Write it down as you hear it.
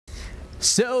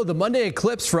So the Monday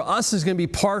eclipse for us is going to be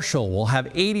partial. We'll have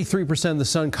 83% of the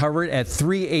sun covered at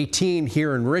 3:18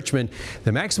 here in Richmond.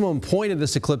 The maximum point of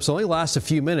this eclipse only lasts a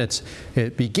few minutes.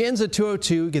 It begins at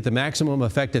 2:02, get the maximum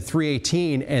effect at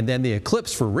 3:18, and then the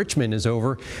eclipse for Richmond is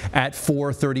over at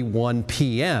 4:31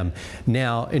 p.m.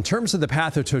 Now, in terms of the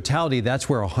path of totality, that's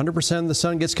where 100% of the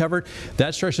sun gets covered.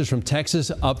 That stretches from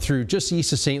Texas up through just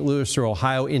east of St. Louis or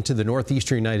Ohio into the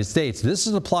northeastern United States. This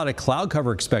is a plotted cloud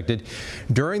cover expected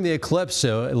during the eclipse.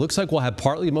 So it looks like we'll have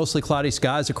partly mostly cloudy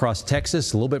skies across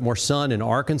Texas, a little bit more sun in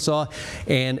Arkansas,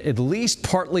 and at least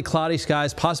partly cloudy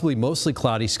skies, possibly mostly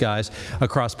cloudy skies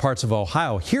across parts of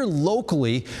Ohio. Here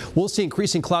locally, we'll see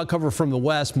increasing cloud cover from the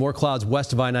west, more clouds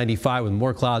west of I-95 with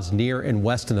more clouds near and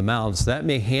west of the mountains. That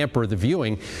may hamper the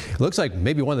viewing. It looks like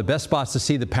maybe one of the best spots to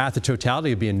see the path of totality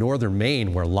would be in northern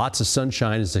Maine, where lots of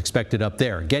sunshine is expected up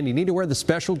there. Again, you need to wear the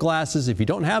special glasses. If you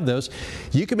don't have those,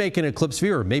 you can make an eclipse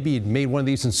viewer. Maybe you made one of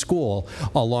these in school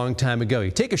a long time ago. You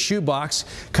take a shoe box,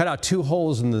 cut out 2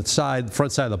 holes in the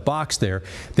front side of the box there.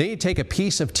 Then you take a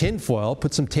piece of tin foil,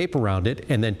 put some tape around it,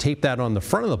 and then tape that on the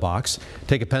front of the box.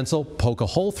 Take a pencil, poke a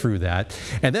hole through that.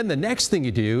 And then the next thing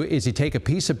you do is you take a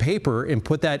piece of paper and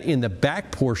put that in the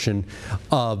back portion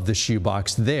of the shoe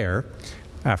box there.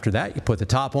 After that, you put the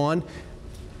top on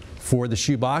for the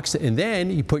shoebox, and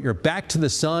then you put your back to the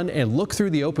sun and look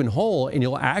through the open hole, and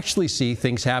you'll actually see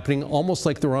things happening almost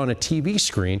like they're on a TV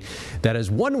screen. That is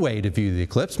one way to view the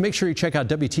eclipse. Make sure you check out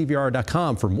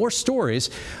WTVR.com for more stories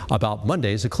about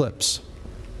Monday's eclipse.